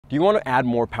Do you want to add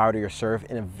more power to your serve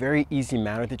in a very easy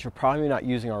manner that you're probably not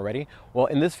using already? Well,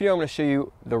 in this video, I'm going to show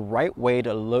you the right way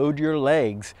to load your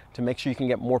legs to make sure you can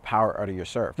get more power out of your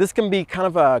serve. This can be kind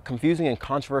of a confusing and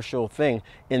controversial thing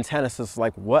in tennis. It's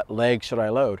like, what leg should I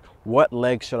load? What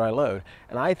leg should I load?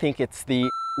 And I think it's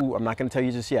the, I'm not going to tell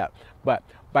you just yet, but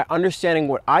by understanding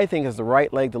what I think is the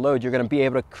right leg to load, you're going to be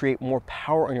able to create more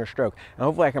power on your stroke. And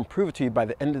hopefully I can prove it to you by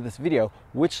the end of this video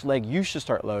which leg you should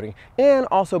start loading, and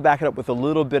also back it up with a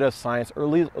little bit of science or a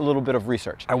little bit of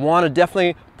research. I want to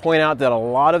definitely point out that a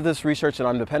lot of this research that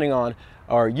I'm depending on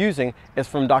or using is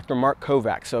from Dr. Mark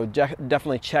Kovacs. So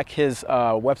definitely check his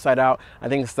website out. I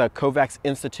think it's the Kovacs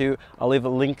Institute. I'll leave a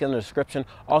link in the description.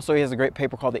 Also, he has a great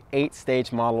paper called the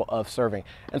 8-Stage Model of Serving.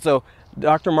 And so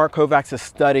Dr. Mark Kovacs has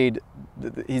studied,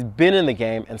 he's been in the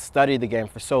game and studied the game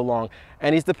for so long,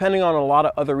 and he's depending on a lot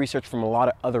of other research from a lot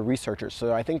of other researchers.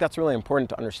 So I think that's really important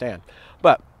to understand.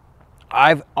 But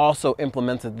I've also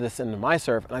implemented this into my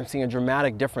serve, and I'm seeing a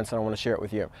dramatic difference, and I want to share it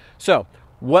with you. So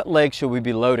what leg should we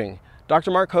be loading?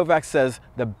 Dr. Mark Kovacs says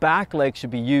the back leg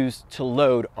should be used to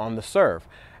load on the serve.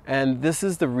 And this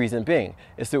is the reason being,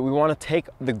 is that we want to take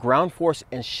the ground force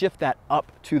and shift that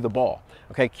up to the ball.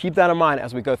 Okay, keep that in mind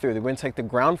as we go through. We're going to take the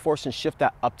ground force and shift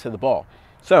that up to the ball.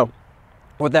 So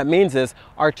what that means is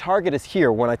our target is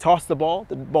here. When I toss the ball's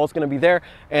going to be there.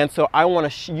 And so I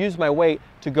want to use my weight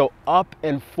to go up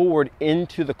and forward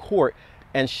into the court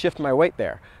and shift my weight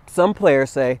there. Some players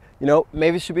say, you know,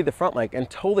 maybe it should be the front leg, and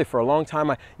totally for a long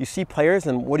time, you see players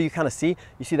and what do you kind of see?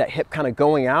 You see that hip kind of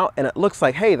going out and it looks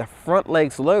like, hey, the front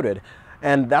leg's loaded,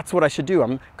 and that's what I should do.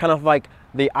 I'm kind of like,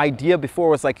 the idea before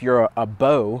was like you're a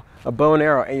bow and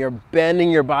arrow, and you're bending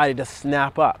your body to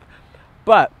snap up.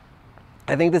 But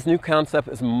I think this new concept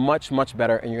is much, much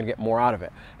better, and you're gonna get more out of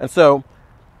it. And so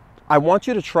I want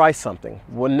you to try something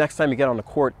next time you get on the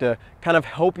court to kind of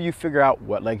help you figure out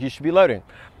what leg you should be loading.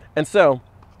 And so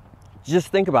just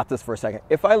think about this for a second.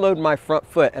 If I load my front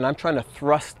foot and I'm trying to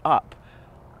thrust up,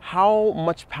 how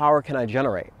much power can I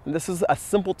generate? And this is a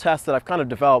simple test that I've kind of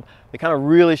developed that kind of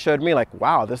really showed me like,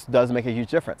 wow, this does make a huge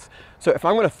difference. So if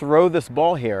I'm going to throw this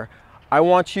ball here, I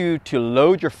want you to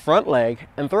load your front leg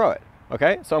and throw it.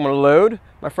 Okay, so I'm going to load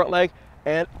my front leg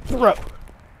and throw.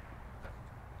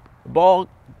 The ball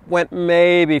went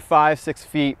maybe 5-6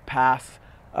 feet past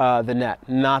the net,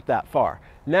 not that far.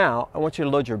 Now, I want you to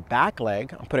load your back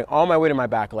leg. I'm putting all my weight in my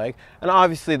back leg. And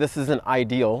obviously this isn't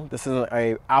ideal. This isn't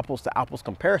a apples to apples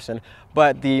comparison,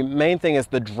 but the main thing is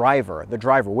the driver,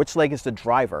 which leg is the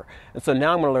driver. And so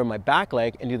now I'm gonna load my back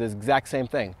leg and do this exact same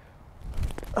thing.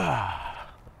 The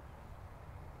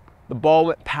ball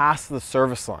went past the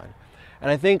service line. And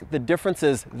I think the difference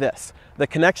is this. The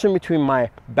connection between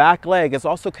my back leg is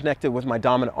also connected with my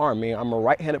dominant arm. Meaning I'm a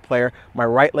right-handed player, my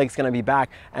right leg's gonna be back,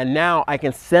 and now I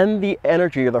can send the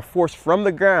energy or the force from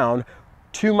the ground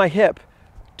to my hip,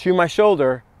 to my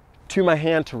shoulder, to my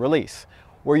hand to release.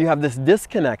 Where you have this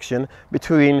disconnection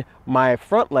between my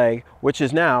front leg, which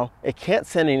is now, it can't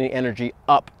send any energy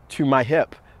up to my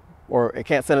hip, or it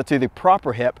can't send it to the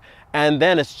proper hip, and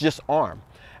then it's just arm.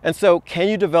 And so can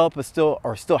you develop still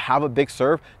have a big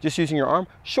serve just using your arm?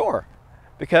 Sure,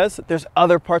 because there's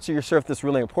other parts of your serve that's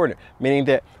really important, meaning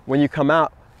that when you come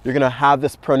out, you're gonna have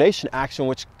this pronation action,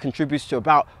 which contributes to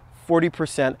about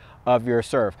 40% of your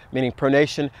serve, meaning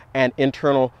pronation and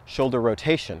internal shoulder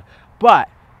rotation. But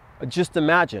just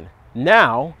imagine,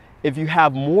 now, if you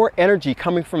have more energy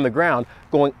coming from the ground,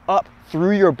 going up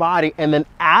through your body, and then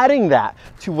adding that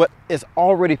to what is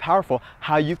already powerful,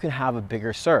 how you can have a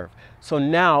bigger serve. So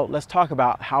now let's talk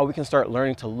about how we can start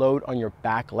learning to load on your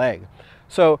back leg.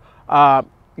 So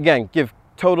again, give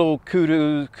total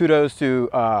kudos to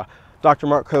Dr.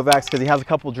 Mark Kovacs, because he has a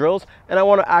couple drills, and I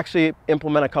want to actually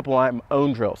implement a couple of my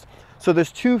own drills. So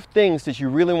there's two things that you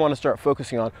really want to start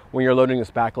focusing on when you're loading this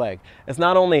back leg. It's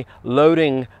not only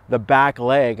loading the back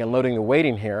leg and loading the weight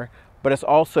in here, but it's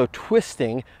also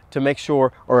twisting to make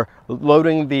sure, or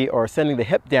loading or sending the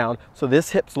hip down so this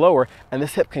hip's lower and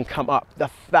this hip can come up. The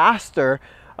faster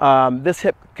this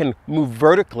hip can move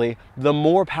vertically, the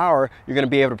more power you're going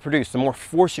to be able to produce, the more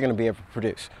force you're going to be able to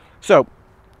produce. So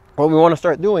what we want to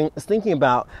start doing is thinking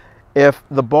about, if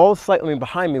the ball is slightly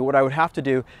behind me, what I would have to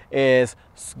do is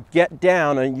get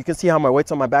down, and you can see how my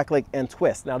weight's on my back leg, and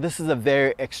twist. Now this is a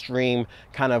very extreme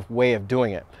kind of way of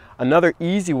doing it. Another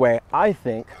easy way, I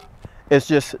think, is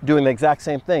just doing the exact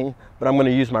same thing, but I'm going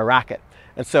to use my racket.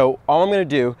 And so all I'm going to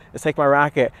do is take my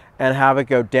racket and have it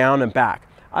go down and back.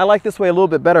 I like this way a little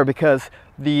bit better because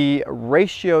the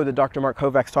ratio that Dr. Mark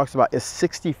Kovacs talks about is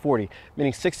 60-40,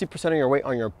 meaning 60% of your weight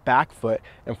on your back foot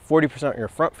and 40% on your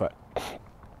front foot.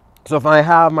 So if I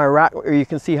have my rack, you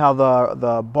can see how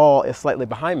the ball is slightly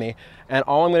behind me, and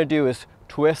all I'm gonna do is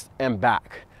twist and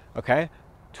back, okay?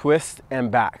 Twist and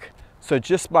back. So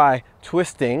just by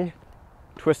twisting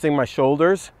my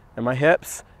shoulders and my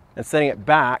hips and setting it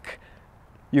back,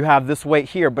 you have this weight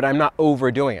here, but I'm not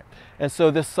overdoing it. And so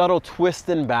this subtle twist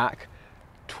and back,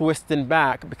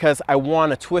 because I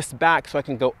wanna twist back so I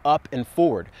can go up and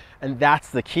forward. And that's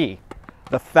the key.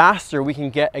 The faster we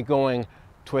can get at going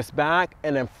twist back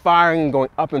and then firing and going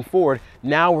up and forward,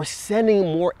 now we're sending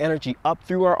more energy up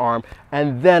through our arm,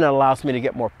 and then it allows me to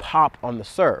get more pop on the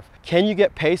serve. Can you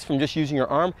get pace from just using your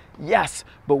arm? Yes,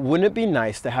 but wouldn't it be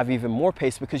nice to have even more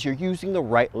pace because you're using the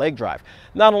right leg drive?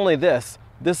 Not only this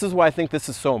is why I think this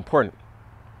is so important.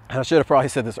 And I should have probably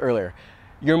said this earlier.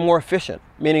 You're more efficient,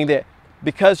 meaning that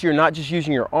because you're not just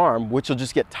using your arm, which will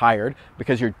just get tired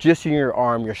because you're just using your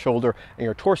arm, your shoulder, and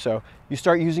your torso, you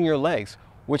start using your legs,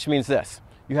 which means this.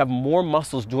 You have more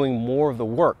muscles doing more of the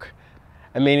work,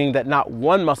 and meaning that not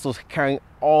one muscle is carrying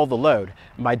all the load.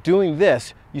 And by doing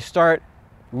this, you start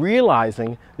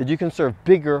realizing that you can serve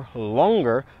bigger,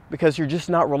 longer, because you're just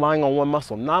not relying on one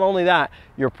muscle. Not only that,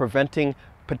 you're preventing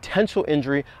potential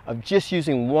injury of just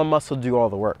using one muscle to do all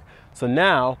the work. So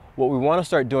now what we want to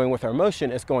start doing with our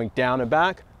motion is going down and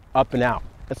back, up and out.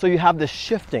 And so you have this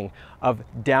shifting of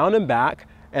down and back,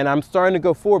 and I'm starting to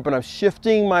go forward, but I'm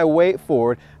shifting my weight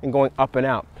forward and going up and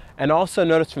out. And also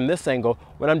notice from this angle,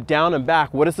 when I'm down and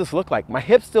back, what does this look like? My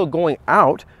hip's still going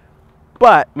out,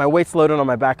 but my weight's loaded on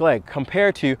my back leg,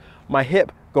 compared to my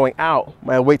hip going out,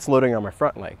 my weight's loading on my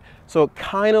front leg. So it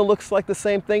kind of looks like the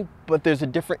same thing, but there's a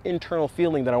different internal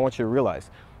feeling that I want you to realize.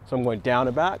 So I'm going down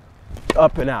and back,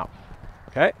 up and out,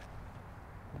 okay?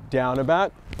 Down and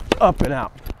back, up and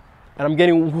out. And I'm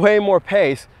getting way more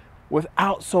pace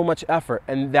without so much effort,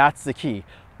 and that's the key.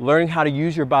 Learning how to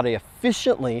use your body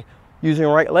efficiently using a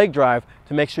right leg drive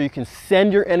to make sure you can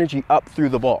send your energy up through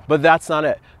the ball. But that's not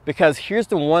it, because here's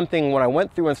the one thing. When I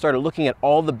went through and started looking at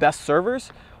all the best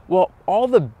servers, well, all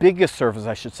the biggest servers,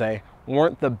 I should say,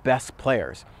 weren't the best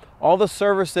players. All the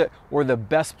servers that were the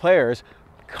best players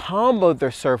comboed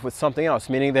their serve with something else,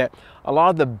 meaning that a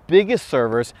lot of the biggest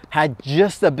servers had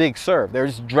just a big serve. They're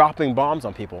just dropping bombs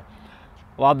on people.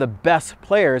 A lot of the best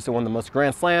players that won the most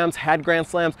Grand Slams, had Grand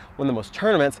Slams, won the most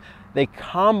tournaments, they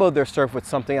comboed their serve with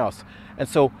something else. And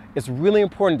so it's really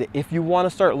important that if you want to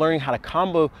start learning how to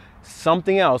combo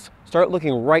something else, start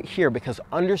looking right here, because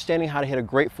understanding how to hit a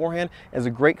great forehand is a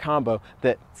great combo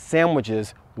that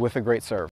sandwiches with a great serve.